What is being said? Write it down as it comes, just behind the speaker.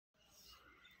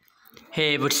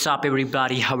Hey, what's up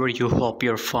everybody? How are you? Hope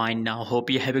you're fine now. Hope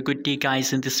you have a good day,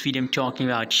 guys. In this video I'm talking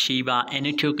about Shiba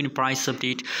inu token price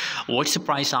update. What's the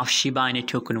price of Shiba inu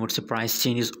token? What's the price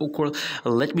changes occur?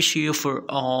 Let me show you for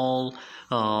all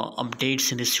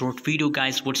updates in this short video,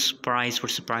 guys. What's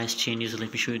the price changes?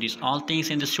 Let me show you these all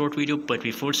things in this short video. But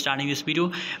before starting this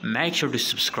video, make sure to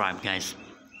subscribe, guys.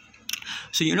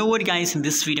 So you know what, guys, in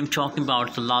this video I'm talking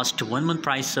about the last 1 month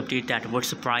price update, that what's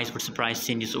the price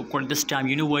changes occurred this time.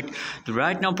 You know what, the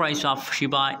right now price of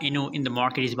Shiba inu in the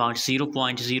market is about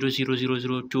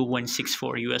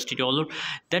 0.00002164 USD dollar.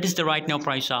 That is the right now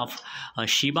price of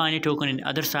Shiba inu token. And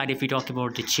other side, if we talk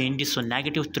about the changes, so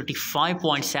negative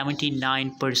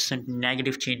 35.79%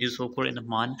 negative changes occur in the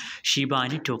month Shiba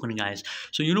inu token, guys.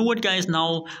 So you know what, guys,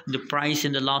 now the price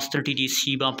in the last 30 days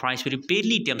Shiba price very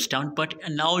barely dips down. But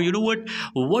now you know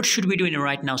what should we do in a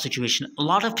right now situation? A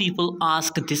lot of people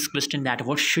ask this question, that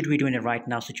what should we do in a right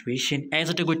now situation? Is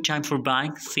it a good time for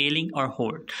buying, selling, or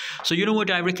hold? So you know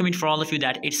what, I recommend for all of you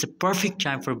that it's a perfect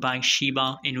time for buying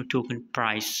Shiba inu token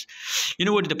price. You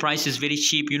know what, the price is very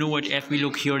cheap. You know what, if we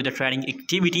look here, the trading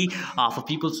activity for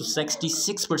people, so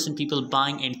 66% people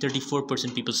buying and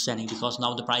 34% people selling, because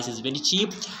now the price is very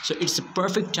cheap. So it's a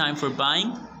perfect time for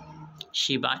buying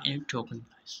Shiba inu token,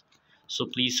 guys. So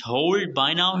please hold,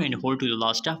 buy now and hold to the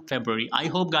last of February. I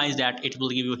hope, guys, that it will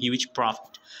give you a huge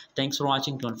profit. Thanks for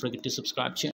watching. Don't forget to subscribe channel.